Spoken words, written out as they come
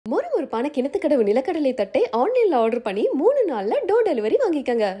துருதுருப்பான கிணத்துக்கடவு நிலக்கடலை தட்டை ஆன்லைன்ல ஆர்டர் பண்ணி 3 நாள்ல டோர் டெலிவரி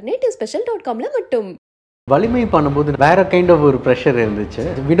வாங்கிக்கங்க. nativespecial.comல மட்டும். வலிமை பண்ணும்போது வேற கைண்ட் ஆஃப் ஒரு ப்ரெஷர் இருந்துச்சு.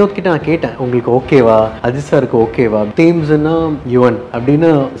 வினோத் கிட்ட நான் கேட்டேன், உங்களுக்கு ஓகேவா, அஜித் சாருக்கு ஓகேவா, தீம்ஸ்னா யுவன் அப்படின்னு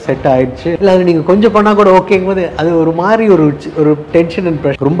செட் ஆயிடுச்சு. இல்லை அது நீங்கள் கொஞ்சம் பண்ணால் கூட ஓகேங்கும் போது அது ஒரு மாதிரி ஒரு டென்ஷன் அண்ட்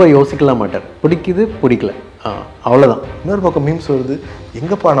ப்ரெஷர். ரொம்ப யோசிக்கலாம் மாட்டார், பிடிக்குது பிடிக்கல அவ்வளோதான். இன்னொரு பக்கம் மீம்ஸ் வருது,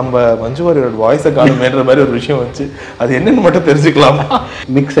 எங்கப்பா நம்ம மஞ்சு வாரியரோட வாய்ஸை காணுமேன்ற மாதிரி ஒரு விஷயம் வச்சு அது என்னன்னு மட்டும் தெரிஞ்சுக்கலாமா?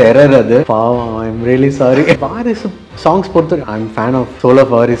 மிக்ஸ் எரர் அது. பாவம், ஐ எம் ரியலி சாரி. வாரிசு சாங்ஸ் பொறுத்து I am fan of soul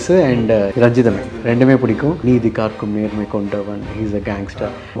of வாரிசு அண்ட் ரஞ்சிதன், ரெண்டுமே பிடிக்கும். நீதி காக்கும் நேர்மை கொண்டவன், ஹீஸ் அ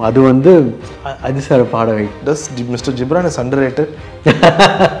கேங்ஸ்டர், அது வந்து அஜித் சார் பாட வை. டஸ் மிஸ்டர் ஜிப்ரான் இஸ் அண்டர்ரேட்டட்?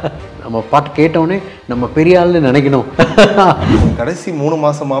 நம்ம பாட்டு கேட்டோடனே நம்ம பெரிய ஆள்னு நினைக்கணும். கடைசி 3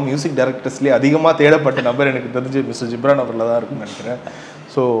 மாதமா மியூசிக் டைரக்டர்ஸ்லேயே அதிகமாக தேடப்பட்ட நபர் எனக்கு தெரிஞ்சு மிஸ்டர் ஜிப்ரான் அவரில் தான் இருக்குன்னு நினைக்கிறேன்.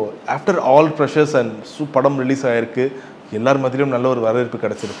 So after all pressures and படம் ரிலீஸ் ஆகிருக்கு, எல்லார் மத்தியிலும் நல்ல ஒரு வரவேற்பு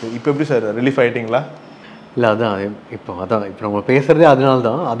கிடச்சிருக்கு. இப்போ எப்படி சார், ரிலீஃப் ஆகிட்டிங்களா? இல்லை அதான் இப்போ நம்ம பேசுகிறதே அதனால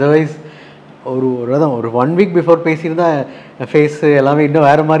தான். அதர்வைஸ் ஒரு 1 வீக் பிஃபோர் பேசியிருந்தா ஃபேஸு எல்லாமே இன்னும்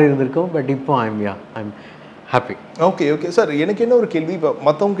வேறு மாதிரி இருந்திருக்கும். பட் இப்போ ஐம் ஹாப்பி. ஓகே சார், எனக்கு என்ன ஒரு கேள்வி, இப்போ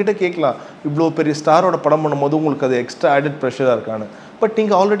மற்றவங்க கிட்ட கேட்கலாம், இவ்வளோ பெரிய ஸ்டாரோட படம் பண்ணும்போது உங்களுக்கு அது எக்ஸ்ட்ரா ஆடட் ப்ரெஷராக இருக்கான்னு. பட்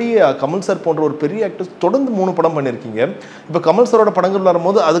நீங்கள் ஆல்ரெடி கமல் சார் போன்ற ஒரு பெரிய ஆக்டர்ஸ் தொடர்ந்து 3 படம் பண்ணியிருக்கீங்க. இப்போ கமல் சாரோட படங்கள்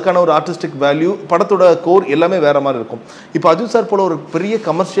வரும்போது அதுக்கான ஒரு ஆர்டிஸ்டிக் வேல்யூ, படத்தோட கோர் எல்லாமே வேறு மாதிரி இருக்கும். இப்போ அஜித் சார் போல ஒரு பெரிய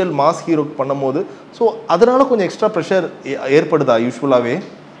கமர்ஷியல் மாஸ் ஹீரோ பண்ணும்போது ஸோ அதனால கொஞ்சம் எக்ஸ்ட்ரா ப்ரெஷர் ஏற்படுதா யூஸ்வலாகவே?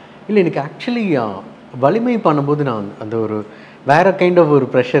 இல்லை, எனக்கு ஆக்சுவலி வலிமை பண்ணும்போது நான் அந்த ஒரு வேறு கைண்ட் ஆஃப் ஒரு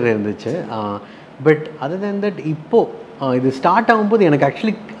ப்ரெஷர் இருந்துச்சு. பட் அதர் தேன் தட் இப்போது இது ஸ்டார்ட் ஆகும்போது எனக்கு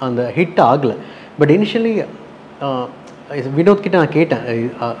ஆக்சுவலி அந்த ஹிட் ஆகலை. பட் இனிஷியலி வினோத் கிட்ட நான் கேட்டேன்,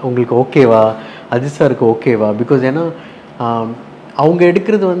 உங்களுக்கு ஓகேவா, அஜித் சாருக்கு ஓகேவா, பிகாஸ் ஏன்னா அவங்க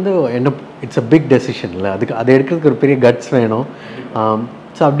எடுக்கிறது வந்து என்ன, இட்ஸ் அ பிக் டெசிஷன் இல்லை, அதை எடுக்கிறதுக்கு ஒரு பெரிய கட்ஸ் வேணும்.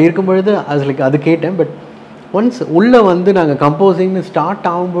 ஸோ அப்படி இருக்கும்பொழுது அது கேட்டேன். பட் ஒன்ஸ் உள்ளே வந்து நாங்கள் கம்போசிங்னு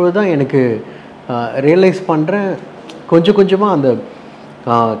ஸ்டார்ட் ஆகும்பொழுது தான் எனக்கு ரியலைஸ் பண்ணுறேன், கொஞ்சம் கொஞ்சமாக அந்த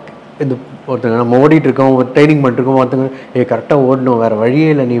இந்த ஒருத்தங்க நம்ம ஓடிட்டுருக்கோம், ஒரு ட்ரைனிங் பண்ணிட்டுருக்கோம், ஒருத்தங்க கரெக்டாக ஓடணும், வேறு வழியே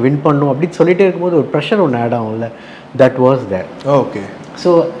இல்லை, நீ வின் பண்ணணும் அப்படின்னு சொல்லிகிட்டே இருக்கும்போது ஒரு ப்ரெஷர் ஒன்று ஆட் ஆகும்ல, that was there. Okay. So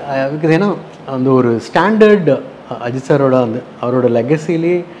because ஏன்னா அந்த ஒரு ஸ்டாண்டர்ட் அஜித் சாரோட அவரோட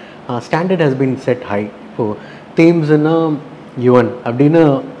லெகசிலே standard has been set high. இப்போது தீம்ஸ்னா யுவன் அப்படின்னு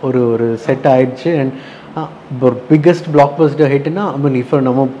ஒரு செட் ஆயிடுச்சு. அண்ட் ஒரு பிக்கஸ்ட் பிளாக் பஸ்டர் ஹிட்னா இப்போ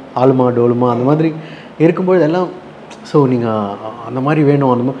நம்ம ஆலுமா டோலுமா அந்த மாதிரி இருக்கும்போது எல்லாம் ஸோ நீங்கள் அந்த மாதிரி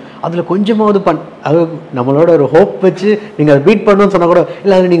வேணும், அந்த மாதிரி அதில் கொஞ்சமாவது அது நம்மளோட ஒரு ஹோப் வச்சு நீங்கள் அதை பீட் பண்ணணும்னு சொன்னால் கூட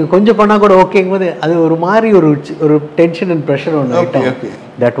இல்லை, அது நீங்கள் கொஞ்சம் பண்ணால் கூட ஓகேங்கும்போது அது ஒரு மாதிரி ஒரு டென்ஷன் அண்ட் ப்ரெஷர் ஒன்று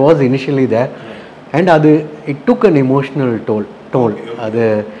that was initially there. And அது it took an emotional toll. அது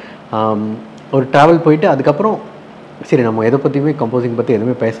ஒரு ட்ராவல் போயிட்டு அதுக்கப்புறம் சரி நம்ம எதை பற்றியுமே கம்போசிங் பற்றி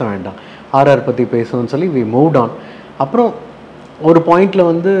எதுவுமே பேச வேண்டாம், ஆர்ஆர் பற்றி பேசணும்னு சொல்லி வி மூவ்ட் ஆன். அப்புறம் ஒரு பாயிண்டில்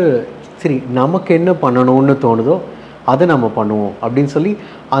வந்து சரி நமக்கு என்ன பண்ணணும்னு தோணுதோ அதை நம்ம பண்ணுவோம் அப்படின்னு சொல்லி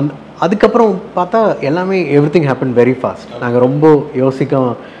அதுக்கப்புறம் பார்த்தா எல்லாமே எவ்ரிதிங் ஹேப்பன் வெரி ஃபாஸ்ட். நாங்கள் ரொம்ப யோசிக்க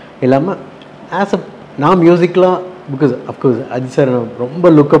இல்லாமல் நான் மியூசிக்லாம் பிகாஸ் அஃப்கோர்ஸ் அஜித் சார்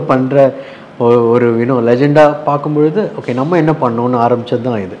ரொம்ப லுக்கப் பண்ணுற ஒரு லெஜெண்டாக பார்க்கும்பொழுது ஓகே நம்ம என்ன பண்ணணும்னு ஆரம்பிச்சது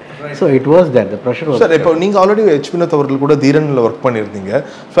தான் இது. So it was that the pressure. Sir இப்போ நீங்கள் ஆல்ரெடி H.Vinoth அவர்கள் கூட தீரனில் ஒர்க் பண்ணியிருந்தீங்க.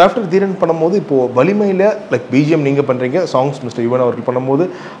 ஸோ ஆஃப்டர் தீரன் பண்ணும்போது இப்போது வலிமையில் லைக் பிஜிஎம் நீங்கள் பண்ணுறீங்க, சாங்ஸ் மிஸ்டர் யுவன் அவர்கள் பண்ணும்போது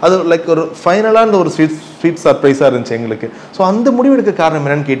அது லைக் ஒரு ஃபைனலான ஒரு ஸ்வீட் சர்ப்ரைஸாக இருந்துச்சு எங்களுக்கு. ஸோ அந்த முடிவெடுக்க காரணம்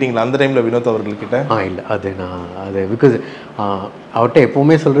என்னன்னு கேட்டிங்களா அந்த டைமில் வினோத் அவர்கள்கிட்ட? இல்லை அது பிகாஸ் அவர்கிட்ட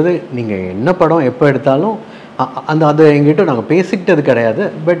எப்போவுமே சொல்கிறது, நீங்கள் என்ன படம் எப்போ எடுத்தாலும் அதை எங்கிட்ட நாங்கள் பேசிக்கிட்டது கிடையாது.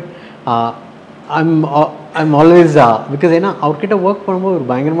 பட் I'm always பிகாஸ் ஏன்னா அவர்கிட்ட ஒர்க் பண்ணும்போது ஒரு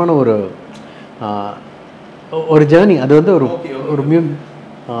பயங்கரமான ஒரு ஜேர்னி. அது வந்து ஒரு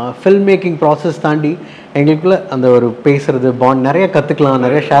ஃபில்ம் மேக்கிங் ப்ராசஸ் தாண்டி எங்களுக்குள்ள அந்த ஒரு பேசுறது பாண்ட் நிறைய கற்றுக்கலாம்,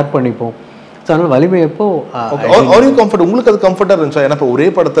 நிறைய ஷேர் பண்ணிப்போம். ஸோ அதனால் வலிமை எப்போ கம்ஃபர்ட் உங்களுக்கு அது கம்ஃபர்ட்டாக இருந்துச்சா? ஏன்னா இப்போ ஒரே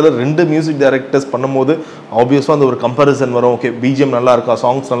படத்தில் 2 மியூசிக் டைரக்டர்ஸ் பண்ணும்போது ஆப்வியஸாக அந்த ஒரு கம்பேரிசன் வரும், ஓகே பிஜிஎம் நல்லா இருக்கா,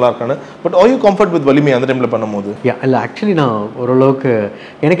 சாங்ஸ் நல்லா இருக்கான்னு. But are you comfort with வலிமை அந்த டைமில் பண்ணும்போது? இல்லை ஆக்சுவலி நான் ஓரளவுக்கு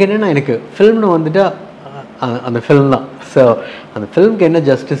எனக்கு என்னென்னா எனக்கு ஃபில்ம்னு வந்துட்டு அந்த ஃபில்ம் தான். ஸோ அந்த ஃபில்முக்கு என்ன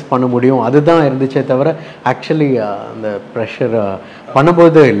ஜஸ்டிஸ் பண்ண முடியும் அதுதான் இருந்துச்சே தவிர ஆக்சுவலி அந்த ப்ரெஷர்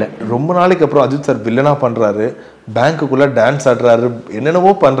பண்ணும்போது இல்லை. ரொம்ப நாளைக்கு அப்புறம் அஜித் சார் வில்லனாக பண்ணுறாரு, பேங்க்குள்ளே டான்ஸ் ஆடுறாரு,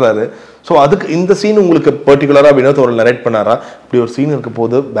 என்னென்னவோ பண்ணுறாரு. ஸோ அதுக்கு இந்த சீன் உங்களுக்கு பர்டிகுலராக வினோத் அவர்கள் நரேட் பண்ணாரா? இப்படி ஒரு சீன் இருக்க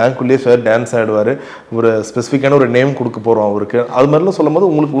போது பேங்க்குள்ளேயே சார் டான்ஸ் ஆடுவார், ஒரு ஸ்பெசிஃபிக்கான ஒரு நேம் கொடுக்க போகிறோம் அவருக்கு, அது மாதிரிலாம் சொல்லும் போது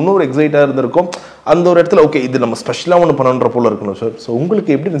உங்களுக்கு இன்னொரு எக்ஸைட்டாக இருந்திருக்கும். அந்த ஒரு இடத்துல ஓகே இது நம்ம ஸ்பெஷலாக ஒன்று பண்ணுன்ற போல இருக்கணும் சார். ஸோ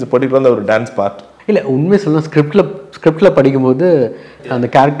உங்களுக்கு எப்படி இருந்துச்சு பர்டிகுலராக ஒரு டான்ஸ் பார்ட்? இல்லை உண்மையை சொல்லணும், ஸ்கிரிப்டில் படிக்கும்போது அந்த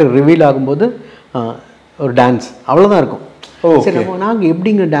கேரக்டர் ரிவீல் ஆகும்போது ஒரு டான்ஸ் அவ்வளோதான் இருக்கும். சரி நாங்கள்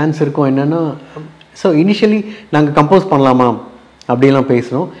எப்படிங்க டான்ஸ் இருக்கோம் என்னென்னா, ஸோ இனிஷியலி நாங்கள் கம்போஸ் பண்ணலாமா அப்படிலாம்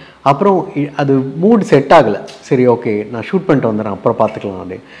பேசுகிறோம். அப்புறம் அது மூட் செட் ஆகலை. சரி ஓகே நான் ஷூட் பண்ணிட்டு வந்துடுறேன் அப்புறம் பார்த்துக்கலாம்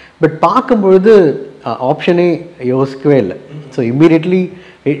அப்படின்னு. பட் பார்க்கும்பொழுது ஆப்ஷனே யோசிக்கவே இல்லை. ஸோ இம்மீடியட்லி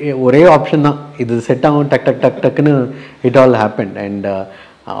ஒரே ஆப்ஷன் தான், இது செட் ஆகும், டக் டக் டக் டக்குன்னு இட் ஆல் ஹேப்பன். அண்ட்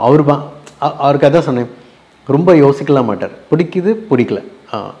அவருக்கு அதான் சொன்னேன், ரொம்ப யோசிக்கலாம் மாட்டார், பிடிக்குது பிடிக்கல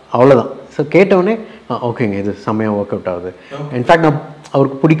அவ்வளோதான். ஸோ கேட்டவுடனே ஓகேங்க இது செம்மையாக ஒர்க் அவுட் ஆகுது. இன்ஃபேக்ட் நான்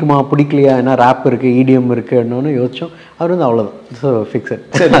அவருக்கு பிடிக்குமா பிடிக்கலையா, ஏன்னா ரேப் இருக்குது இடிஎம் இருக்குன்னு யோசித்தோம். அவர் வந்து அவ்வளோதான். So fixed.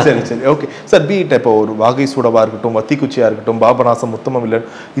 சரி ஓகே சார். பீட் இப்போ ஒரு வாகை சூடவாக இருக்கட்டும், வத்திக்குச்சியாக இருக்கட்டும், பாபநாசம், முத்தம வில்லன்,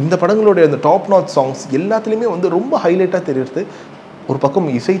 இந்த படங்களுடைய அந்த டாப் நாட் சாங்ஸ் எல்லாத்துலேயுமே வந்து ரொம்ப ஹைலைட்டாக தெரியுது. ஒரு பக்கம்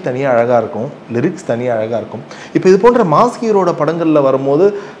இசை தனியாக அழகாக இருக்கும், லிரிக்ஸ் தனியாக அழகாக இருக்கும். இப்போ இது போன்ற மாஸ் ஹீரோட படங்களில் வரும்போது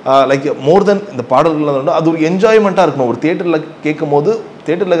லைக் மோர் தென் இந்த பாடல்கள் வந்து அது ஒரு என்ஜாய்மெண்ட்டாக இருக்கணும். ஒரு தியேட்டரில் கேட்கும் போது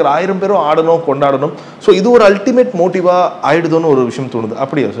தியேட்டரில் இருக்கிற 1000 பேரும் ஆடணும் கொண்டாடணும். ஸோ இது ஒரு அல்டிமேட் மோட்டிவாக ஆயிடுதுன்னு ஒரு விஷயம் தோணுது.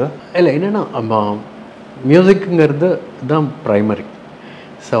 அப்படியா சார்? இல்லை என்னென்னா மியூசிக்குங்கிறது தான் ப்ரைமரி.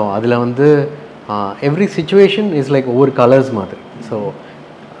 ஸோ அதில் வந்து எவ்ரி சிச்சுவேஷன் இஸ் லைக் ஒவ்வொரு கலர்ஸ் மாதிரி. ஸோ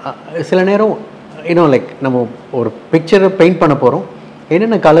சில நேரம் லைக் நம்ம ஒரு பிக்சரை பெயிண்ட் பண்ண போகிறோம்,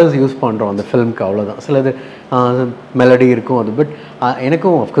 என்னென்ன கலர்ஸ் யூஸ் பண்ணுறோம் அந்த ஃபிலிம்க்கு, அவ்வளோதான். சிலது மெலடி இருக்கும் அது. பட்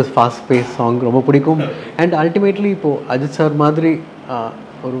எனக்கும் ஆஃப்கோர்ஸ் ஃபாஸ்ட் பேஸ் சாங் ரொம்ப பிடிக்கும். அண்ட் அல்டிமேட்லி இப்போது அஜித் சார் மாதிரி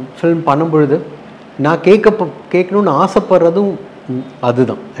ஒரு ஃபிலிம் பண்ணும்பொழுது நான் கேட்கணுன்னு ஆசைப்படுறதும்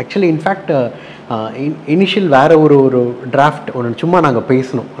அதுதான். ஆக்சுவலி இன்ஃபேக்ட் இனிஷியல் வேறு ஒரு டிராஃப்ட் ஒன்று சும்மா நாங்கள்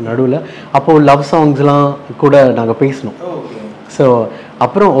பேசணும் நடுவில். அப்போது லவ் சாங்ஸ்லாம் கூட நாங்கள் பேசணும். ஸோ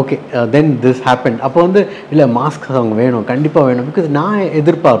அப்புறம் ஓகே தென் திஸ் ஹேப்பன். அப்போ வந்து இல்லை மாஸ்க் சாங் வேணும், கண்டிப்பாக வேணும், பிகாஸ் நான்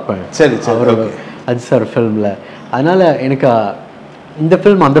எதிர்பார்ப்பேன் அவர் அஜித் சார் ஃபில்மில். அதனால் எனக்கு இந்த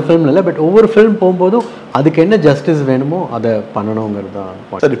ஃபில்ம் அந்த ஃபில்ம் இல்லை, பட் ஒவ்வொரு ஃபில்ம் போகும்போதும் அதுக்கு என்ன ஜஸ்டிஸ் வேணுமோ அதை பண்ணணுங்கிறது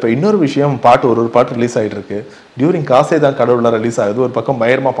தான் சார். இப்போ இன்னொரு விஷயம், பாட்டு ஒரு பாட்டு ரிலீஸ் ஆகிட்டு இருக்கு. டியூரிங் காசே தான் கடவுளாக ரிலீஸ் ஆகுது. ஒரு பக்கம்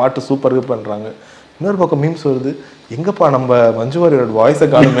பயங்கரமாக பாட்டு சூப்பராக பண்ணுறாங்க, இன்னொரு பக்கம் மீம்ஸ் வருது, எங்கப்பா நம்ம மஞ்சு வாரியரோட வாய்ஸை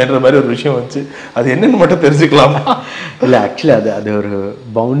காணுமேன்ற மாதிரி ஒரு விஷயம் வந்துச்சு. அது என்னன்னு மட்டும் தெரிஞ்சுக்கலாமா? இல்லை ஆக்சுவலி அது ஒரு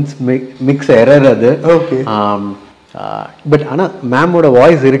பவுன்ஸ் மிக்ஸ் எரர் அது. ஓகே. பட் ஆனால் மேமோட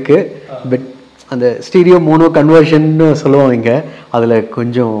வாய்ஸ் இருக்குது. பட் அந்த ஸ்டீரியோ மோனோ கன்வர்ஷன்னு சொல்லுவோம் இங்கே, அதில்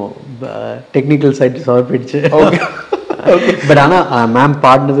கொஞ்சம் டெக்னிக்கல் சைட் சொதப்பிடுச்சு. பட் ஆனால் மேம்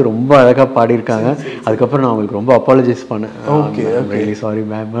பாடினது ரொம்ப அழகாக பாடியிருக்காங்க. அதுக்கப்புறம் நான் அவங்களுக்கு ரொம்ப அப்பாலஜைஸ் பண்ணேன், ரியலி சாரி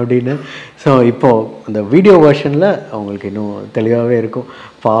மேம் அப்படின்னு. ஸோ இப்போது அந்த வீடியோ வெர்ஷனில் அவங்களுக்கு இன்னும் தெளிவாகவே இருக்கும்.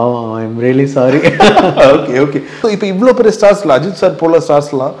 பாவம், I am really sorry. Okay. So இப்போ இவ்வளோ பெரிய ஸ்டார்ஸ்லாம், அஜித் சார் போல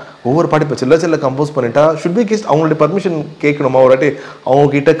ஸ்டார்ஸ்லாம் ஒவ்வொரு பாட்டு இப்போ சில்ல கம்போஸ் பண்ணிட்டா ஷுட் பி கேஸ் அவங்களுடைய பர்மிஷன் கேட்கணுமா? ஒரு வாட்டி அவங்க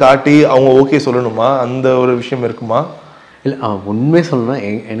கிட்ட காட்டி அவங்க ஓகே சொல்லணுமா? அந்த ஒரு விஷயம் இருக்குமா? இல்லை உண்மையே சொல்லணும்,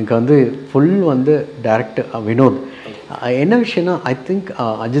 எனக்கு வந்து ஃபுல் வந்து டைரக்டர் வினோத். என்ன விஷயம்னா I think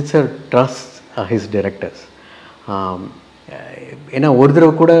Ajith sir trust his directors. ஏன்னா ஒரு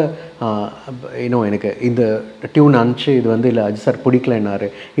தடவை கூட எனக்கு இந்த டியூன் அனுப்பிச்சு இது வந்து இல்லை அஜித் சார் பிடிக்கலன்னாரு,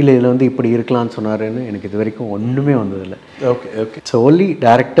 இல்லை இதில் வந்து இப்படி இருக்கலாம்னு சொன்னாருன்னு எனக்கு இது வரைக்கும் ஒன்றுமே வந்ததில்லை. Okay. So only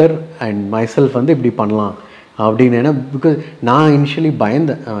director and my self வந்து இப்படி பண்ணலாம் அப்படின்னு. ஏன்னா பிகாஸ் நான் இனிஷியலி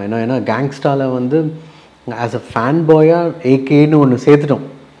பயந்தேன், ஏன்னா கேங்ஸ்டாவில் வந்து ஆஸ் அ ஃபேன் பாயாக ஏகேன்னு ஒன்று சேர்த்துட்டோம்.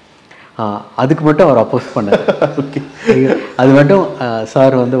 அதுக்கு மட்டும் அவர் அப்போஸ் பண்ணார். அது மட்டும்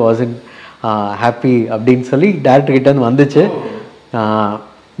சார் வந்து வாசன் ஹாப்பி அப்படின்னு சொல்லி டேரக்டர்கிட்ட வந்து வந்துச்சு.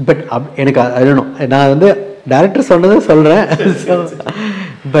 பட் எனக்கு அதுணும் நான் வந்து டேரக்டர் சொன்னதை சொல்கிறேன்.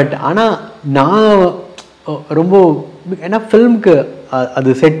 பட் ஆனால் நான் ரொம்ப ஏன்னா ஃபில்முக்கு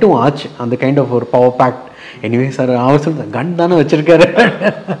அது செட்டும் ஆச்சு, அந்த கைண்ட் ஆஃப் ஒரு பவர் பேக்ட். எனிவே சார் அவர் சொல்ற கன் தானே வச்சிருக்காரு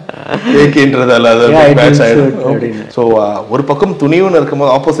ஏகேன்றதால மேட்ச் ஆயிடும். ஸோ ஒரு பக்கம் துணிவுன்னு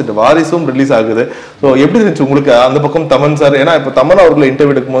இருக்கும்போது ஆப்போசிட் வாரிசும் ரிலீஸ் ஆகுது. ஸோ எப்படி இருந்துச்சு உங்களுக்கு? அந்த பக்கம் தமன் சார், ஏன்னா இப்போ தமன் அவர்களை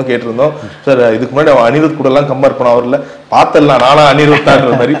இன்டர்வியூ எடுக்கும்போது கேட்டிருந்தோம், சார் இதுக்கு முன்னாடி அவன் அனிருத் கூட எல்லாம் கம்பேர் பண்ண, அவர்ல பார்த்துடலாம் நானா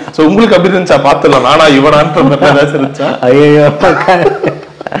அனிருத்தான்ற மாதிரி. ஸோ உங்களுக்கு அப்படி இருந்துச்சா? பார்த்துடலாம் நானா இவனான்ற மாதிரி ஏதாச்சும் இருந்துச்சா? ஐயோ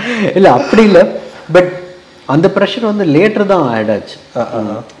இல்லை அப்படி இல்லை. பட் அந்த ப்ரெஷர் வந்து லேட்டர் தான் ஆட் ஆச்சு.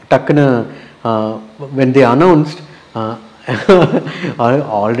 டக்குன்னு when they announced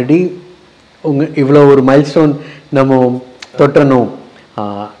ஆல்ரெடி இவ்வளோ ஒரு மைல் ஸ்டோன் நம்ம தொட்டணும்,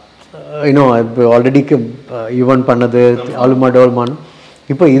 இப்போ ஆல்ரெடி யுவன் பண்ணது ஆலுமா டோல்மான்,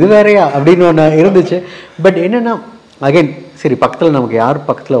 இப்போ இது வேறையா அப்படின்னு ஒன்று இருந்துச்சு. பட் என்னென்னா அகைன் சரி பக்கத்தில் நமக்கு யார்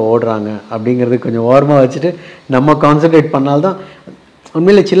பக்கத்தில் ஓடுறாங்க அப்படிங்கிறது கொஞ்சம் ஓரமாக வச்சுட்டு நம்ம கான்சன்ட்ரேட் பண்ணால்தான்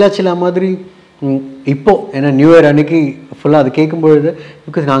உண்மையில் சில்லா மாதிரி. இப்போது ஏன்னா நியூ இயர் அன்னைக்கு ஃபுல்லாக அது கேட்கும்பொழுது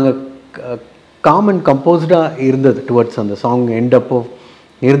பிகாஸ் நாங்கள் காமன் கம்போஸ்டாக இருந்தது டுவர்ட்ஸ் அந்த சாங் எண்ட் அப்போ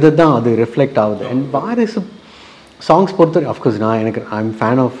இருந்தது தான் அது ரிஃப்ளெக்ட் ஆகுது. அண்ட் வாரிசு சாங்ஸ் பொறுத்தவரை அஃப்கோர்ஸ் எனக்கு ஐ எம்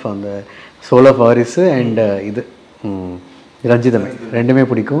ஃபேன் ஆஃப் அந்த சோல் ஆஃப் வாரிசு அண்ட் இது ரஞ்சிதமே ரெண்டுமே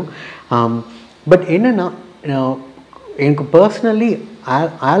பிடிக்கும். பட் என்னென்னா எனக்கு personally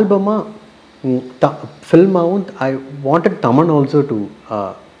ஆல்பமாக ஃபில்மாகவும் I wanted Thaman also to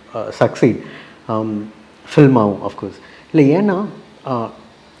succeed ஃபில்மாகவும் of course. இல்லை ஏன்னா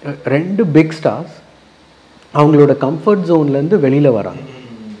ரெண்டு பிக் ஸ்டார்ஸ் அவங்களோட கம்ஃபர்ட் ஜோன்லேருந்து வெளியில் வராங்க.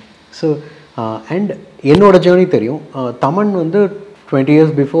 ஸோ அண்ட் என்னோட ஜேர்னி தெரியும். தமன் வந்து 20 years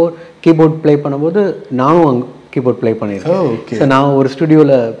பிஃபோர் கீபோர்ட் ப்ளே பண்ணும்போது நானும் அங்கே கீபோர்ட் ப்ளே பண்ணியிருக்கேன். ஸோ நான் ஒரு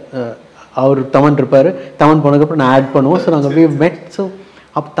ஸ்டுடியோவில் அவர் தமன் இருப்பார், தமன் போனதுக்கப்புறம் நான் ஆட் பண்ணுவோம். ஸோ நாங்கள் வி மெட். ஸோ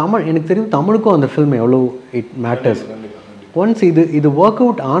அப்போ தமிழ் எனக்கு தெரியும் தமிழுக்கும் அந்த ஃபில்ம் எவ்வளோ இட் மேட்டர்ஸ். ஒன்ஸ் இது ஒர்க்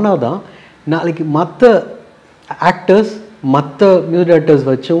அவுட் ஆனால் தான் நாளைக்கு மற்ற ஆக்டர்ஸ் மற்ற மியூசிக் டைரக்டர்ஸ்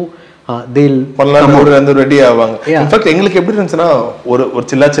வச்சும் ரெடி ஆவாங்க. இன்ஃபேக்ட் எங்களுக்கு எப்படி இருந்துச்சுன்னா ஒரு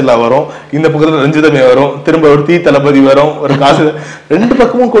சில்லா சில்லா வரும், இந்த பக்கத்துல ரஞ்சிதமே வரும், திரும்ப ஒரு தீ தளபதி வரும், ஒரு காசு ரெண்டு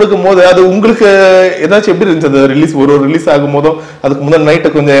பக்கமும் கொடுக்கும் போது அது உங்களுக்கு ஏதாச்சும் எப்படி இருந்துச்சு? அது ரிலீஸ் ஒரு ரிலீஸ் ஆகும் போதும் அதுக்கு முதல்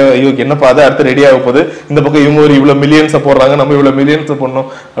நைட்டு கொஞ்சம் ஐயோ என்னப்பா அதை அடுத்து ரெடி ஆக போகுது, இந்த பக்கம் இவங்க ஒரு இவ்வளவு மில்லியன்ஸை போடுறாங்க, நம்ம இவ்வளவு மில்லியன்ஸை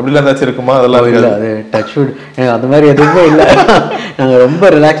போடணும் அப்படிலாம் ஏதாச்சும் இருக்குமா? அதெல்லாம் இல்லை, அது டச்வுட் அந்த மாதிரி எதுவுமே இல்லை. நாங்கள்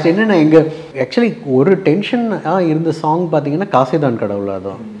ரொம்ப ரிலாக்ஸ்ட். என்னன்னா எங்கள் ஆக்சுவலி ஒரு டென்ஷன் இருந்த சாங் பார்த்தீங்கன்னா காசேதான் கடவுள்.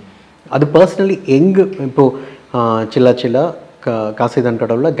 அது பர்சனலி இப்போது சில்லா சில்லா காசிதான்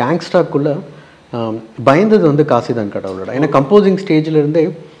கடவுளில் கேங்ஸ்டாக்குள்ளே பயந்தது வந்து காசிதான் கடவுளோட. ஏன்னா கம்போசிங் ஸ்டேஜில்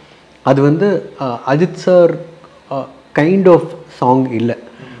அது வந்து Ajith sir kind of song இல்லை.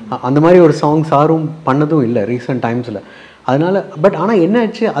 அந்த மாதிரி ஒரு சாங் சாரும் பண்ணதும் இல்லை ரீசெண்ட் டைம்ஸில். அதனால் ஆனால் என்ன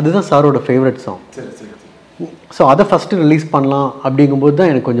ஆச்சு, அதுதான் சாரோட ஃபேவரட் சாங். ஸோ அதை ஃபஸ்ட்டு ரிலீஸ் பண்ணலாம் அப்படிங்கும்போது தான்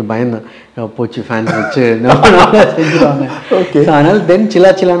எனக்கு கொஞ்சம் பயந்தேன், போச்சு ஃபேன்ஸ் வச்சு செஞ்சுருவாங்க. ஸோ அதனால் தென்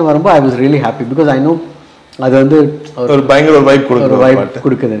சில்லா சில்லான்னு வரும்போது I was really happy because I know அது வந்து ஒரு பயங்கர ஒரு வைப்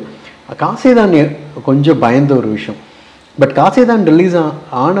கொடுக்குது. காசேதான் கொஞ்சம் பயந்த ஒரு விஷயம். பட் காசேதான் ரிலீஸ்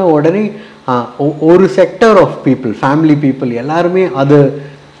ஆன உடனே ஒரு sector of people, family people எல்லாருமே அது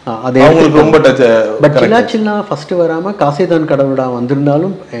ரொம்ப பட் சில்லா சில்லா ஃபர்ஸ்ட் வராமல் காசேதான் கடவுளா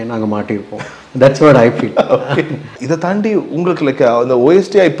வந்திருந்தாலும் நாங்கள் மாட்டியிருப்போம். That's what I feel. இதை தாண்டி உங்களுக்கு லைக் அந்த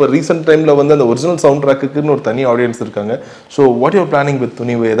ஓஎஸ்டியா இப்போ ரீசெண்ட் டைமில் வந்து அந்த ஒரிஜினல் சவுண்ட் ட்ராக்குன்னு ஒரு தனி ஆடியன்ஸ் இருக்காங்க. So what your planning with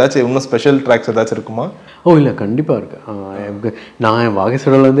துணிவு? ஏதாச்சும் இன்னும் ஸ்பெஷல் ட்ராக்ஸ் ஏதாச்சும் இருக்குமா? இல்லை கண்டிப்பாக இருக்கு. நான் என்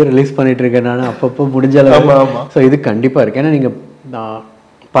வாகேஸ்வரில் வந்து ரிலீஸ் பண்ணிட்டு இருக்கேன் நான் அப்பப்போ முடிஞ்சாலும். ஸோ இது கண்டிப்பாக இருக்குது. ஏன்னா நீங்கள்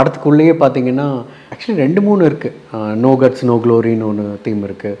படத்துக்குள்ளேயே பார்த்தீங்கன்னா ஆக்சுவலி 2-3 இருக்குது. நோ கட்ஸ் நோ க்ளோரின்னு ஒன்று தீம்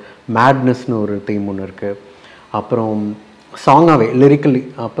இருக்குது, மேட்னஸ்னு ஒரு தீம் ஒன்று இருக்குது, அப்புறம் சாங்காகவே லிரிக்கலி.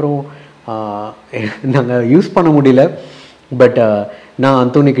 அப்புறம் நாங்கள் யூஸ் பண்ண முடியல, பட் நான்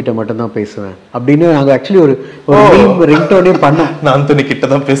அந்தோனி கிட்ட மட்டும்தான் பேசுவேன் அப்படின்னு நாங்கள் ஆக்சுவலி ஒரு ரிங்டோனே பண்ணோம். நான் அந்தோனி கிட்ட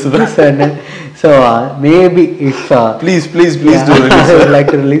தான் பேசுவேன் sir. So maybe if please please please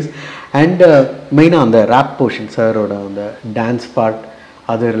like to release. And மெயினாக அந்த ரேப் போர்ஷன் சாரோட அந்த டான்ஸ் பார்ட்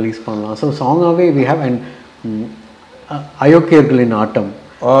அதை ரிலீஸ் பண்ணலாம். So சாங்காகவே we have. அண்ட் அயோக்கியர்களின் ஆட்டம்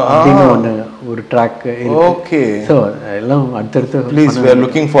அப்படின்னு ஒன்று ஒரு ட்ராக். ஓகே. ஸோ எல்லாம் அடுத்தடுத்து please we are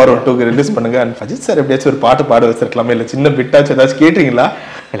looking forward to release பண்ணுங்க. அண்ட் அஜித் சார் எப்படியாச்சும் ஒரு பாட்டு பாட வச்சிருக்கலாமே, இல்லை சின்ன பிட்டாச்சும் ஏதாச்சும் கேட்டீங்களா?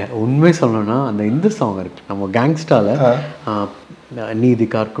 இல்லை உண்மை சொல்லணும்னா அந்த இந்த சாங் இருக்குது நம்ம கேங்ஸ்டாவில், நீதி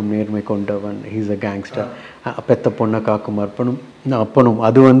காக்கும் நேர்மை கொண்டவன், ஹீஸ் அ கேங்ஸ்டர், பெத்த பொண்ணை காக்கும் அப்பனும்,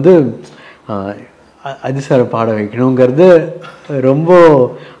 அது வந்து அஜித் சார் பாட வைக்கணுங்கிறது ரொம்ப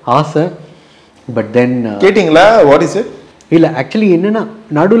ஆசை. பட் தென் கேட்டிங்களா? What is it? இல்லை ஆக்சுவலி என்னென்னா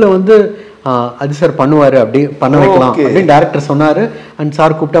நடுவில் வந்து அஜித் சார் பண்ணுவார், அப்படி பண்ண வைக்கலாம் அப்படின்னு டேரக்டர் சொன்னார். அண்ட்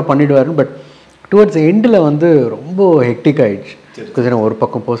சார் கூப்பிட்டா பண்ணிவிடுவார். பட் டுவர்ட்ஸ் எண்டில் வந்து ரொம்ப ஹெக்டிக் ஆகிடுச்சு. பிகாஸ் ஏன்னா ஒரு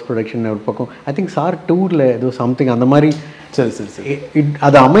பக்கம் போஸ்ட் ப்ரொடக்ஷன், ஒரு பக்கம் ஐ திங்க் சார் டூரில் ஏதோ சம்திங் அந்த மாதிரி. சரி சரி சரி.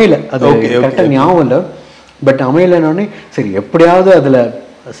 அது அமையலை, அது கரெக்டாக ஞாபகம் இல்லை. பட் அமையலைன்னொடனே சரி எப்படியாவது அதில்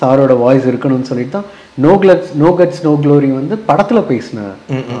சாரோட வாய்ஸ் இருக்கணும்னு சொல்லிட்டு தான் நோ கட்ஸ் நோ க்ளோரி வந்து படத்தில் பேசின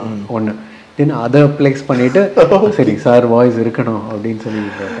ஒன்று. தென் அதை பிளேஸ் பண்ணிட்டு சரி சார் வாய்ஸ் இருக்கணும் அப்படின்னு சொல்லி.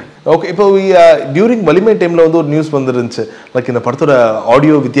 ஓகே. இப்போ டியூரிங் வலிமை டைமில் வந்து ஒரு நியூஸ் வந்துருந்துச்சு, லைக் இந்த படத்தோட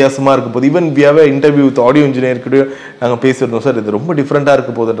ஆடியோ வித்தியாசமாக இருக்க போது. Even we have interview with audio இன்ஜினியர்கிட்ட நாங்கள் பேசியிருந்தோம், சார் இது ரொம்ப டிஃப்ரெண்ட்டாக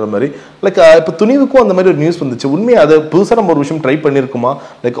இருக்க போகுதுன்ற மாதிரி. லைக் இப்போ துணிவுக்கும் அந்த மாதிரி ஒரு நியூஸ் வந்துச்சு. உண்மையாக அதை புதுசாக நம்ம ஒரு விஷயம் ட்ரை பண்ணியிருக்குமா?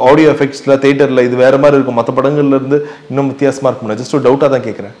 லைக் ஆடியோ எஃபெக்ட்ஸில் தேட்டரில் இது வேறு மாதிரி இருக்கும், மற்ற படங்கள்லேருந்து இன்னும் வித்தியாசமாக இருக்குமா? ஜஸ்ட் ஒரு டவுட்டாக தான்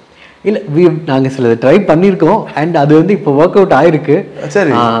கேட்குறேன். இல்லை நாங்கள் சில ட்ரை பண்ணியிருக்கோம். அண்ட் அது வந்து இப்போ ஒர்க் அவுட் ஆயிருக்கு.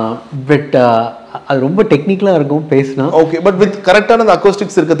 சரி. பட் அது ரொம்ப டெக்னிக்கலாக இருக்கும் பேசினா. ஓகே. பட் வித் கரெக்டான அந்த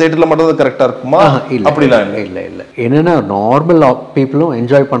அக்கோஸ்டிக்ஸ் இருக்க தேட்டரில் மட்டும் அது கரெக்டாக இருக்குமா? அப்படிலாம் இல்லை என்னென்னா நார்மல் பீப்புளும்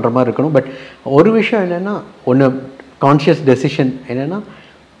என்ஜாய் பண்ணுற மாதிரி இருக்கணும். பட் ஒரு விஷயம் என்னென்னா ஒன்று கான்ஷியஸ் டெசிஷன் என்னென்னா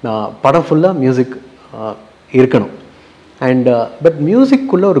படம் ஃபுல்லாக மியூசிக் இருக்கணும். அண்ட் பட்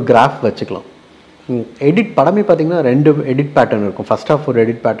மியூசிக்குள்ளே ஒரு கிராஃப் வச்சுக்கலாம். எடிட் படமே பார்த்தீங்கன்னா 2 எடிட் பேட்டர்ன் இருக்கும். ஃபர்ஸ்ட் ஹாஃப் ஒரு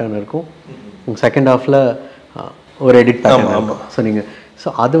எடிட் பேட்டர்ன் இருக்கும், செகண்ட் ஹாஃபில் ஒரு எடிட் பேட்டர்ன் இருக்கும்.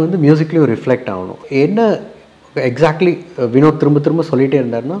 ஸோ அது வந்து மியூசிக்லேயும் ரிஃப்ளெக்ட் ஆகணும். என்ன எக்ஸாக்ட்லி வினோத் திரும்ப திரும்ப சொல்லிகிட்டே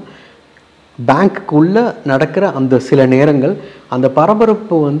இருந்தாருன்னா பேங்க்குள்ளே நடக்கிற அந்த சில நேரங்கள் அந்த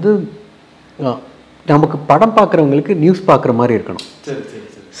பரபரப்பு வந்து நமக்கு படம் பார்க்குறவங்களுக்கு நியூஸ் பார்க்குற மாதிரி இருக்கணும்.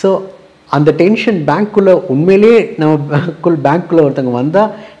 ஸோ அந்த டென்ஷன் பேங்க்குள்ளே உண்மையிலே நம்ம பேங்க்குள்ளே ஒருத்தங்க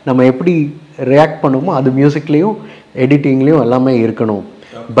வந்தால் நம்ம எப்படி ரியாக்ட் பண்ணுவோமோ அது மியூசிக்லேயும் எடிட்டிங்லேயும் எல்லாமே இருக்கணும்.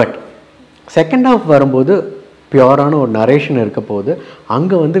 பட் செகண்ட் ஹாஃப் வரும்போது பியூரான ஒரு நரேஷன் இருக்க போது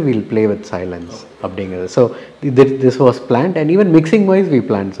அங்கே வந்து வில் பிளே வித் சைலன்ஸ் அப்படிங்கிறது. So this was plant and even mixing wise we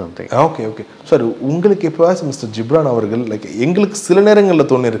plan something. Okay okay sir, உங்களுக்கு எப்போவாச்சும் மிஸ்டர் ஜிப்ரான் அவர்கள் லைக் எங்களுக்கு சில நேரங்களில்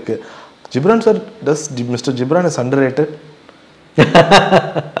தோணி இருக்கு, Ghibran sir does mister Ghibran is underrated?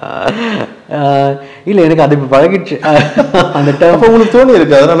 இல்லை, எனக்கு அது இப்போ பழகிடுச்சு அந்த டைம். அப்போ உங்களுக்கு தோணி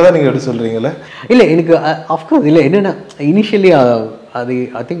இருக்கு, அதனால தான் நீங்கள் எப்படி சொல்கிறீங்களே? இல்லை, எனக்கு அஃப்கோர்ஸ் இல்லை. என்னென்னா இனிஷியலி அது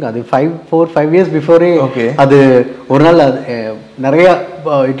ஐ திங்க் அது 4-5 years பிஃபோரே அது ஒரு நாள் அது நிறையா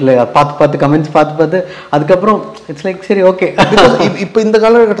இதில் பார்த்து கமெண்ட்ஸ் பார்த்து அதுக்கப்புறம் இட்ஸ் லைக் சரி ஓகே. இப்போ இந்த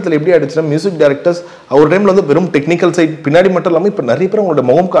காலகட்டத்தில் எப்படி ஆயிடுச்சுன்னா மியூசிக் டைரக்டர்ஸ் ஒரு டைமில் வந்து வெறும் டெக்னிக்கல் சைட் பின்னாடி மட்டும் இல்லாமல் இப்போ நிறைய பேர் உங்களோட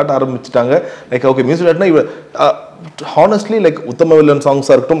முகம் காட்ட ஆரம்பிச்சிட்டாங்க. லைக் ஓகே மியூசிக் டைரக்டர்னா இவ ஹானஸ்ட்லி லைக் உத்தம வில்லன்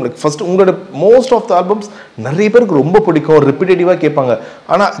சாங்ஸாக இருக்கட்டும், லைக் ஃபர்ஸ்ட் உங்களோட மோஸ்ட் ஆஃப் த ஆல்பம்ஸ் நிறைய பேருக்கு ரொம்ப பிடிக்கும், ரிப்பீட்டேட்டிவாக கேட்பாங்க.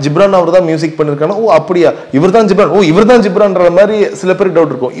 ஆனால் ஜிப்ரான் அவர் தான் மியூசிக் பண்ணியிருக்காங்க, ஓ அப்படியா இவர் தான் ஜிப்ரான், ஓ இவர் தான் ஜிப்ரான்ற மாதிரி சில பேருக்கு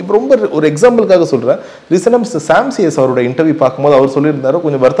டவுட் இருக்கும். இப்போ ரொம்ப ஒரு எக்ஸாம்பிளுக்காக சொல்கிறேன், ரீசெண்டாக மிஸ்டர் சாம்சிஎஸ் அவரோட இன்டர்வியூ பார்க்கும்போது அவர் சொல்லியிருந்தாரு,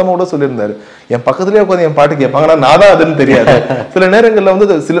 கொஞ்சம் வருத்தமாக கூட சொல்லியிருந்தாரு, என் பக்கத்துலேயே உட்காந்து என் பாட்டு கேட்பாங்க, ஆனால் நான் தான் அதுன்னு தெரியாது. சில நேரங்களில்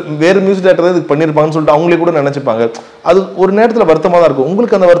வந்து சில வேறு மியூசிக் டேரக்டர் தான் இதுக்கு பண்ணியிருப்பாங்கன்னு சொல்லிட்டு அவங்களே கூட நினச்சிப்பாங்க. அது ஒரு நேரத்தில் வருத்தமாக தான் இருக்கும்.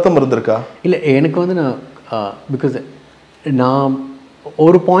 உங்களுக்கு அந்த வருத்தம் இருந்திருக்கா? இல்லை, எனக்கு வந்து நான் பிகாஸ் நான்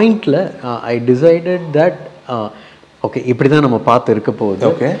ஒரு பாயிண்டில் ஐ டிசைடட் தட் ஓகே இப்படி தான் நம்ம பார்த்து இருக்க போகுது.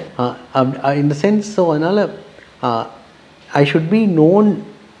 ஓகே இந்த சென்ஸ். ஸோ அதனால் I should be known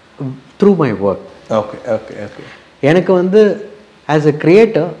through my work. Okay okay okay எனக்கு வந்து ஆஸ் எ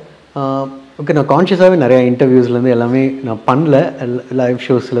கிரியேட்டர் ஓகே நான் கான்ஷியஸாகவே நிறையா இன்டர்வியூஸ்லேருந்து எல்லாமே நான் பண்ணல, லைவ்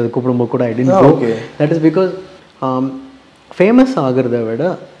ஷோஸில் கூப்பிடும்போது கூட ஐ tent go. That is because famous ஆகிறத விட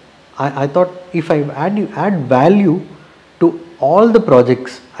I thought if I add value to all the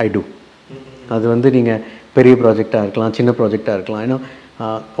projects I do, அது வந்து நீங்கள் பெரிய ப்ராஜெக்டாக இருக்கலாம், சின்ன ப்ராஜெக்டாக இருக்கலாம். ஏன்னா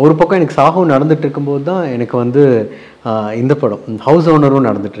ஒரு பக்கம் எனக்கு சாகும் நடந்துட்டு இருக்கும்போது தான் எனக்கு வந்து இந்த படம் ஹவுஸ் ஓனரும்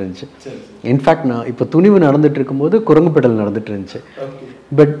நடந்துட்டு இருந்துச்சு. இன்ஃபேக்ட் நான் இப்போ துணிவு நடந்துட்டு இருக்கும்போது குரங்குப்படல் நடந்துட்டு இருந்துச்சு.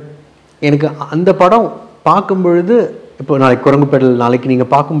 பட் எனக்கு அந்த படம் பார்க்கும் பொழுது, இப்போ நாளைக்கு குரங்குப்படல் நாளைக்கு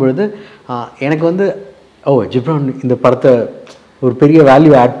நீங்கள் பார்க்கும் பொழுது எனக்கு வந்து ஓ ஜிப்ரான் இந்த படத்தை ஒரு பெரிய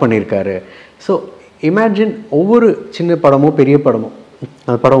வேல்யூ ஆட் பண்ணியிருக்காரு. ஸோ இமேஜின் ஒவ்வொரு சின்ன படமோ பெரிய படமோ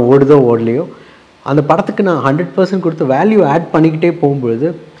அந்த படம் ஓடுதோ ஓடலையோ அந்த படத்துக்கு நான் 100% கொடுத்து வேல்யூ ஆட் பண்ணிக்கிட்டே போகும்பொழுது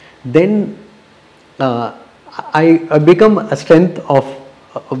தென் I become a strength of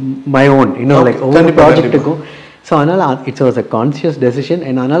my own இன்னும் லைக் ஒவ்வொரு ப்ராஜெக்ட்டுக்கும். ஸோ அதனால் it's was a conscious decision.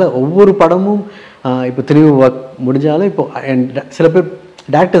 And அதனால் ஒவ்வொரு படமும் இப்போ துணிவு ஒர்க் முடிஞ்சாலும் இப்போ சில பேர்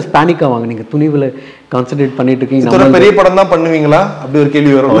டேரக்டர்ஸ் பேனிக் ஆவாங்க, நீங்கள் துணிவில் கான்சன்ட்ரேட் பண்ணிட்டு இருக்கீங்க, பெரிய படம் தான் பண்ணுவீங்களா அப்படி ஒரு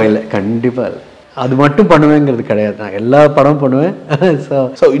கேள்வி வரும். இல்லை, கண்டிப்பாக இல்லை, அது மட்டும் பண்ணுவேங்கிறது கிடையாது, நான் எல்லா படமும் பண்ணுவேன்.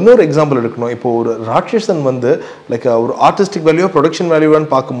 ஸோ இன்னொரு எக்ஸாம்பிள் எடுக்கணும். இப்போ ஒரு ராட்சசன் வந்து லைக் ஒரு ஆர்டிஸ்டிக் வேல்யூ ப்ரொடக்ஷன்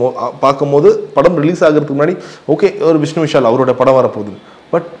வேல்யூவான்னு பார்க்கும்போது படம் ரிலீஸ் ஆகிறதுக்கு முன்னாடி ஓகே ஒரு விஷ்ணு விஷால் அவரோட படம் வரப்போகுது.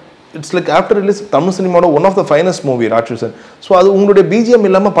 But it's like after release Tamil சினிமாவோட one of the finest movie Ratsasan. So அது உங்களுடைய பிஜிஎம்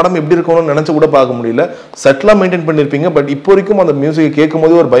இல்லாமல் படம் எப்படி இருக்கணும்னு நினச்சி கூட பார்க்க முடியல, செட்டிலாக மெயின்டைன் பண்ணியிருப்பீங்க. பட் இப்போ வரைக்கும் அந்த மியூசிக்கை கேட்கும்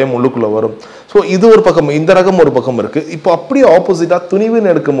போது ஒரு பயம் உள்ளுக்குள்ளே வரும். ஸோ இது ஒரு பக்கம், இந்த ரகம் ஒரு பக்கம் இருக்குது. இப்போ அப்படியே ஆப்போசிட்டாக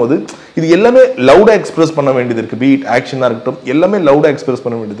துணிவுன்னு எடுக்கும்போது இது எல்லாமே லவுடாக எக்ஸ்பிரஸ் பண்ண வேண்டியது இருக்குது. பீட் ஆக்ஷனாக இருக்கட்டும் எல்லாமே லவுடாக எக்ஸ்பிரஸ்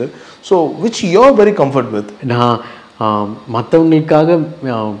பண்ண வேண்டியது. So which you are very comfort with? நான் மற்றவங்களுக்காக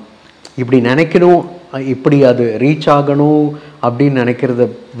இப்படி நினைக்கணும், இப்படி அது ரீச் ஆகணும் அப்படின்னு நினைக்கிறத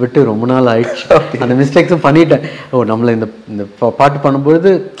விட்டு ரொம்ப நாள் ஆயிடுச்சு. அந்த மிஸ்டேக்ஸும் பண்ணிட்டேன். ஓ நம்மளை இந்த பாட்டு பண்ணும்பொழுது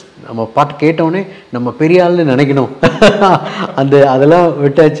நம்ம பாட்டு கேட்டோடனே நம்ம பெரிய ஆள்னு நினைக்கணும் அதெல்லாம்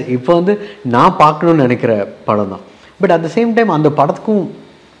விட்டாச்சு. இப்போ வந்து நான் பார்க்கணுன்னு நினைக்கிற படம் தான். But at the same time அந்த படத்துக்கும்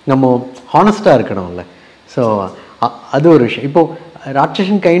நம்ம ஹானஸ்டாக இருக்கணும்ல. ஸோ அது ஒரு விஷயம். இப்போது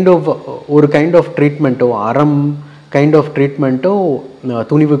ராட்சசன் ஒரு கைண்ட் ஆஃப் ட்ரீட்மெண்ட்டோ அறம் கைண்ட் ஆஃப் ட்ரீட்மெண்ட்டோ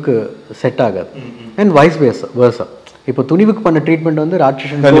துணிவுக்கு செட் ஆகாது. And vice versa. இப்போ துணிவுக்கு பண்ண ட்ரீட்மெண்ட் வந்து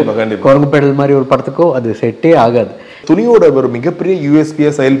ராட்சசன் குரங்குப்பேடல் மாதிரி ஒரு படத்துக்கோ அது செட்டே ஆகாது. துணிவோட ஒரு மிகப்பெரிய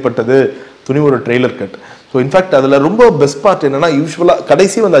யூஎஸ்பியாக செயல்பட்டது துணிவோட ட்ரெய்லர் கட். ஸோ இன்ஃபேக்ட் அதில் ரொம்ப பெஸ்ட் பார்ட் என்னன்னா, யூஸ்வலாக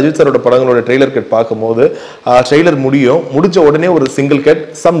கடைசி வந்து அஜித் சாரோட படங்களோட ட்ரெய்லர் கட் பார்க்கும்போது ட்ரெய்லர் முடிஞ்ச உடனே ஒரு சிங்கிள் கட்,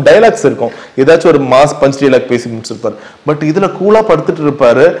 சம் டைலாக்ஸ் இருக்கும், ஏதாச்சும் ஒரு மாஸ் பஞ்ச் டைலாக் பேசி முடிச்சிருப்பார். பட் இதில் கூலாக படுத்துட்டு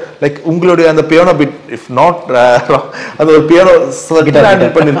இருப்பாரு. லைக் உங்களுடைய அந்த பியானோ பிட் இஃப் நாட் அந்த ஒரு பியானோ செட்டில்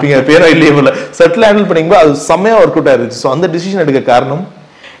ஹேண்டில் பண்ணியிருப்பீங்க, பியானோ இல்லையே செட்டில் ஹேண்டில் பண்ணிக்கும்போது அது செம்மையாக ஒர்க் அவுட் ஆயிருச்சு. ஸோ அந்த டிசிஷன் எடுக்க காரணம்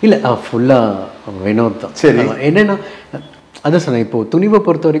இல்லை ஃபுல்லாக வினோத் தான். சரி, என்னென்னா அதான் சொன்னேன், இப்போது துணிவை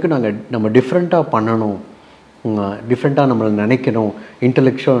பொறுத்த வரைக்கும் நம்ம டிஃப்ரெண்ட்டாக பண்ணணும் டிஃப்ரெண்ட்டாக நம்மளை நினைக்கணும்,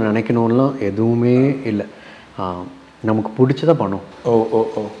 இன்டெலெக்சுவல் நினைக்கணும்லாம் எதுவுமே இல்லை. நமக்கு பிடிச்சதை பண்ணும்.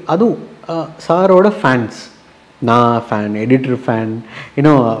 அதுவும் சாரோட ஃபேன்ஸ், நான் ஃபேன், எடிட்டர் ஃபேன்,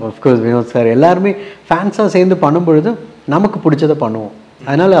 இன்னும் அஃப்கோர்ஸ் வினோத் சார், எல்லாருமே ஃபேன்ஸாக சேர்ந்து பண்ணும்பொழுது நமக்கு பிடிச்சதை பண்ணுவோம்.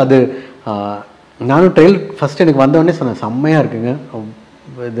 அதனால் அது நானும் ட்ரெயில் ஃபஸ்ட்டு எனக்கு வந்தோடனே சொன்னேன், செம்மையாக இருக்குங்க,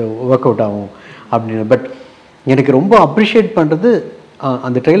 இது ஒர்க் அவுட் ஆகும் அப்படின்னு. பட் எனக்கு ரொம்ப அப்ரிஷியேட் பண்ணுறது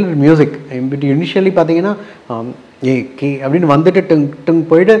அந்த ட்ரெய்லர் மியூசிக். பட் இனிஷியலி பார்த்தீங்கன்னா கே அப்படின்னு வந்துட்டு டங் டங்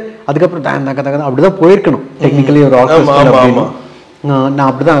போயிட்டு அதுக்கப்புறம் தக்க தக்க அப்படி தான் போயிருக்கணும் டெக்னிக்கலி ஒரு ஆர்கெஸ்ட்ரா. நான்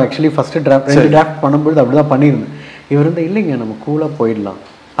அப்படி தான் ஆக்சுவலி ஃபஸ்ட்டு ரெண்டு டிராஃப்ட் பண்ணும்பொழுது அப்படி தான் பண்ணியிருந்தேன். இவர் வந்து இல்லைங்க நம்ம கூலாக போயிடலாம்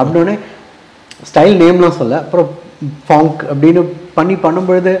அப்படின்னே ஸ்டைல் நேம்லாம் சொல்ல, அப்புறம் ஃபாங்க் அப்படின்னு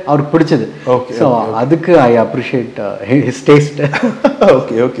பண்ணும்பொழுது அவருக்கு பிடிச்சது. ஸோ அதுக்கு I appreciate his taste.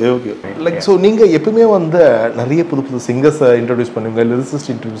 Okay okay okay. Like so நீங்கள் எப்பவுமே வந்து நிறைய புது புது சிங்கர்ஸை இன்ட்ரடியூஸ் பண்ணுவீங்க,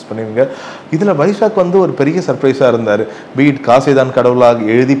 லிரிசிஸ்ட் இன்ட்ரடியூஸ் பண்ணுவீங்க. இதில் வைஷாக் வந்து ஒரு பெரிய சர்ப்ரைஸாக இருந்தார். பீட் காசேதான் கடவுளாக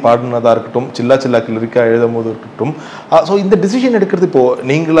எழுதி பாடினதாக இருக்கட்டும், சில்லா சில்லாக்கு லிரிக்காக எழுதும் போது இருக்கட்டும். ஸோ இந்த டிசிஷன் எடுக்கிறது இப்போது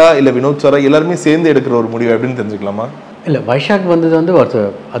நீங்களா இல்லை வினோத் சாரா எல்லாருமே சேர்ந்து எடுக்கிற ஒரு முடிவு அப்படின்னு தெரிஞ்சுக்கலாமா? இல்லை, வைஷாக் வந்தது வந்து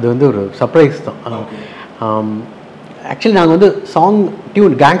அது வந்து ஒரு சர்ப்ரைஸ் தான். ஆக்சுவலி நாங்கள் வந்து சாங்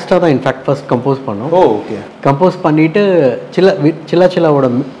டியூன் கேங்ஸ்டா தான் இன்ஃபேக்ட் ஃபர்ஸ்ட் கம்போஸ் பண்ணோம். ஓகே. கம்போஸ் பண்ணிவிட்டு சில்லாவோட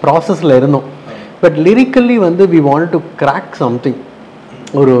ப்ராசஸில் இருந்தோம். பட் லிரிக்கல்லி வந்து we want to crack something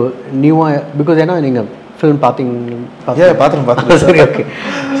ஒரு நியூவாக, பிகாஸ் ஏன்னா நீங்கள் ஃபிலிம் பார்த்துருங்க. சரி, ஓகே.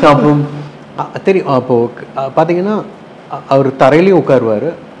 ஸோ அப்போ தெரியும், அப்போது பார்த்தீங்கன்னா அவர் தரையிலையும்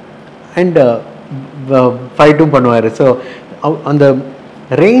உட்காருவார் அண்ட் ஃபைட்டும் பண்ணுவார். ஸோ அந்த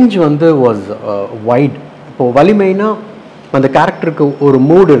ரேஞ்ச் வந்து வாஸ் வைட். இப்போது வலிமைனா அந்த கேரக்டருக்கு ஒரு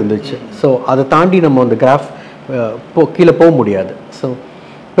மூடு இருந்துச்சு. ஸோ அதை தாண்டி நம்ம அந்த கிராஃப் கீழே போக முடியாது. ஸோ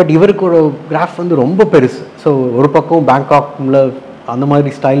பட் இவருக்கு ஒரு கிராஃப் வந்து ரொம்ப பெருசு. ஸோ ஒரு பக்கம் பேங்காக்ல அந்த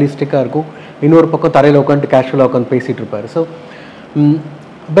மாதிரி ஸ்டைலிஸ்டிக்காக இருக்கும், இன்னொரு பக்கம் தரையில் உட்காந்து கேஷுவலாக உட்காந்து பேசிகிட்டு இருப்பார். ஸோ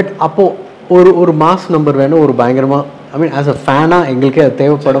பட் அப்போது ஒரு மாஸ் நம்பர் வேணும், ஒரு பயங்கரமாக ஐ மீன் ஆஸ் அ ஃபேனாக எங்களுக்கே அது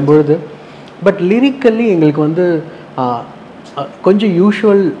தேவைப்படும் பொழுது. பட் லிரிக்கல்லி எங்களுக்கு வந்து கொஞ்சம்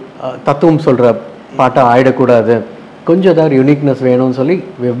யூஷுவல் தத்துவம் சொல்கிற பாட்டாக ஆகிடக்கூடாது, கொஞ்சம் ஏதாவது யூனிக்னஸ் வேணும்னு சொல்லி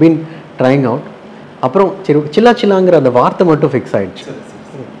we have been trying out. அப்புறம் சரி சில்லா சில்லாங்கிற அந்த வார்த்தை மட்டும் ஃபிக்ஸ் ஆகிடுச்சு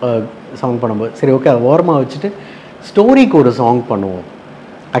சாங் பண்ணும்போது. சரி ஓகே, அதை ஓரமாக வச்சுட்டு ஸ்டோரிக்கு ஒரு சாங் பண்ணுவோம்.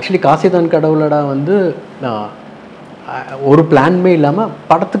 ஆக்சுவலி காசிதான் கடவுளடா வந்து ஒரு பிளான்மே இல்லாமல்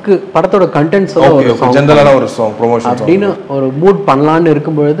படத்தோட கண்டென்ட்ஸ் அப்படின்னு ஒரு மூட் பண்ணலான்னு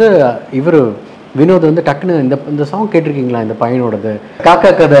இருக்கும்பொழுது இவர் வினோத் வந்து டக்குன்னு இந்த சாங் கேட்டிருக்கீங்களா இந்த பையனோடது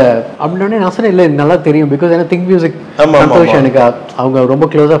காக்கா கதை அப்படின்னே நான் சொன்னேன், இல்லை நல்லா தெரியும், பிகாஸ் ஏன்னா திங்க் மியூசிக் சந்தோஷம் எனக்கு அவங்க ரொம்ப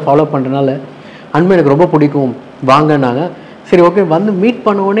க்ளோஸாக ஃபாலோ பண்ணுறதுனால அன்பு எனக்கு ரொம்ப பிடிக்கும் வாங்கினாங்க. சரி ஓகே, வந்து மீட்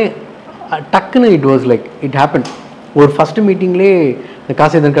பண்ணவுடனே டக்குன்னு it was like it happen. ஒரு ஃபஸ்ட்டு மீட்டிங்லேயே இந்த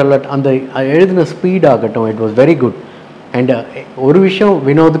காசிதன் கடவுள் அந்த எழுதின ஸ்பீட் ஆகட்டும், it was very good. And ஒரு விஷயம்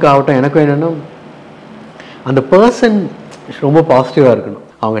வினோதுக்கு ஆகட்டும் எனக்கும் என்னென்னா அந்த பர்சன் ரொம்ப பாசிட்டிவாக இருக்கணும்.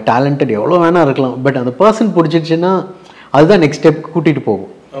 அவங்க டேலண்டட் எவ்வளோ வேணால் இருக்கலாம், பட் அந்த பர்சன் பிடிச்சிடுச்சுன்னா அதுதான் நெக்ஸ்ட் ஸ்டெப் கூட்டிகிட்டு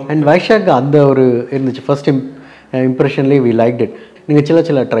போகும். அண்ட் வைஷாக் அந்த ஒரு இருந்துச்சு ஃபர்ஸ்ட் இம்ப்ரெஷன்லேயே வி லைக் இட். நீங்கள்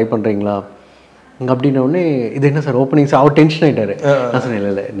சில்ல ட்ரை பண்ணுறீங்களா அப்படின்னோடனே இது என்ன சார் ஓப்பனிங்ஸ், அவர் டென்ஷன் ஆகிட்டார். நான் சொன்னேன்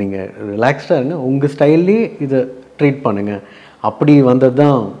இல்லை நீங்கள் ரிலாக்ஸ்டாக இருங்க, உங்கள் ஸ்டைல்லேயே இதை ட்ரீட் பண்ணுங்கள் அப்படி வந்தது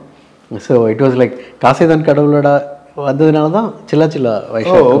தான். ஸோ இட் வாஸ் லைக் காசிதான் கடவுளோட வந்ததுனால தான் சில்லா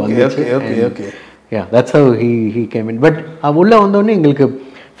வைஷாக் வந்துச்சு. Yeah, that's how he came in. But உள்ளே வந்தோடனே எங்களுக்கு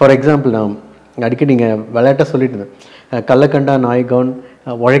ஃபார் எக்ஸாம்பிள் நான் அடிக்கடி நீங்கள் விளையாட்டாக சொல்லிட்டு இருந்தேன், கள்ளக்கண்டா நாய் கான்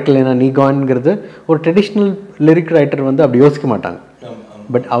உழைக்கலைன்னா நீ கான்ங்கிறது ஒரு ட்ரெடிஷ்னல் லிரிக் ரைட்டர் வந்து அப்படி யோசிக்க மாட்டாங்க.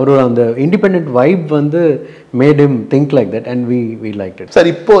 பட் அவரோட அந்த இண்டிபெண்ட் வைப் வந்து mat him think like that and we like it. Sir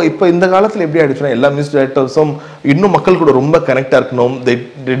இப்போ இந்த காலத்தில் எப்படி ஆயிடுச்சுன்னா எல்லா மியூசிக் டைரக்டர்ஸும் இன்னும் மக்கள் கூட ரொம்ப கனெக்டாக இருக்கணும்,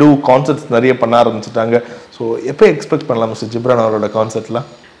 they do கான்சர்ட்ஸ் நிறைய பண்ண ஆரம்பிச்சிட்டாங்க. ஸோ எப்போ எக்ஸ்பெக்ட் பண்ணலாம் மிஸ்டர் ஜிப்ரான் அவரோட கான்சர்ட்லாம்?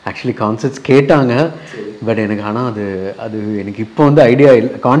 ஆக்சுவலி கான்சர்ட்ஸ் கேட்டாங்க, பட் எனக்கு ஆனால் அது எனக்கு இப்போ வந்து ஐடியா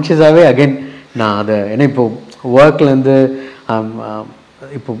இல்லை கான்ஷியஸாகவே. அகைன் நான் அதை ஏன்னா இப்போது ஒர்க்லேருந்து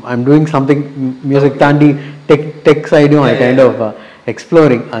இப்போ ஐம் டூயிங் சம்திங் மியூசிக் தாண்டி டெக் சைடும் ஐ கைண்ட் ஆஃப்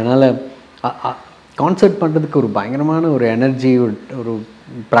எக்ஸ்ப்ளோரிங். அதனால் கான்சர்ட் பண்ணுறதுக்கு ஒரு பயங்கரமான ஒரு எனர்ஜி, ஒரு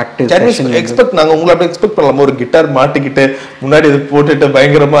ப்ராக்டிஸ் எக்ஸ்பெக்ட் நாங்கள் உங்களை அப்படி எக்ஸ்பெக்ட் பண்ணலாமா? ஒரு கிட்டார் மாட்டிக்கிட்டு முன்னாடி இது போட்டுட்டு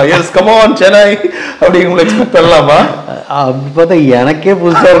பயங்கரமா எஸ் கம் ஆன் சென்னை அப்படி உங்களை எக்ஸ்பெக்ட் பண்ணலாமா? அப்படி பார்த்தா எனக்கே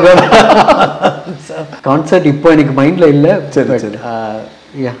புதுசாக இருக்கும் கான்சர்ட். இப்போ எனக்கு மைண்டில் இல்லை. சரி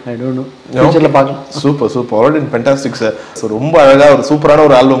yeah I don't know ஃபியூச்சர்ல பார்க்கலாம். Super all in fantastic sir. So ரொம்ப அழகாக ஒரு சூப்பரான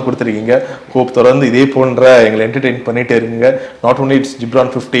ஒரு ஆல்பம் கொடுத்துருக்கீங்க. ஹோப் தொடர்ந்து இதே போன்ற எங்களை என்டர்டெயின் பண்ணிட்டே இருக்கீங்க. நாட் ஒன்லி இட்ஸ்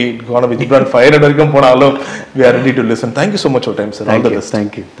ஜிப்ரான் 50, கான பி ஜிப்ரான் 500 வரைக்கும் போனாலும் we are ready to listen. Thank you so much for time sir. All the best.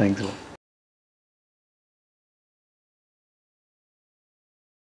 Thank you. Thanks a lot.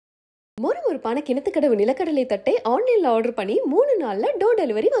 மொறு சிறப்பான கிணத்துக்கடவு நிலக்கடலை தட்டை ஆன்லைன்ல ஆர்டர் பண்ணி 3 நாள்ல டோர்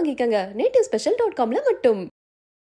டெலிவரி வாங்கிக்கங்க. nativespecial.comல மட்டும்.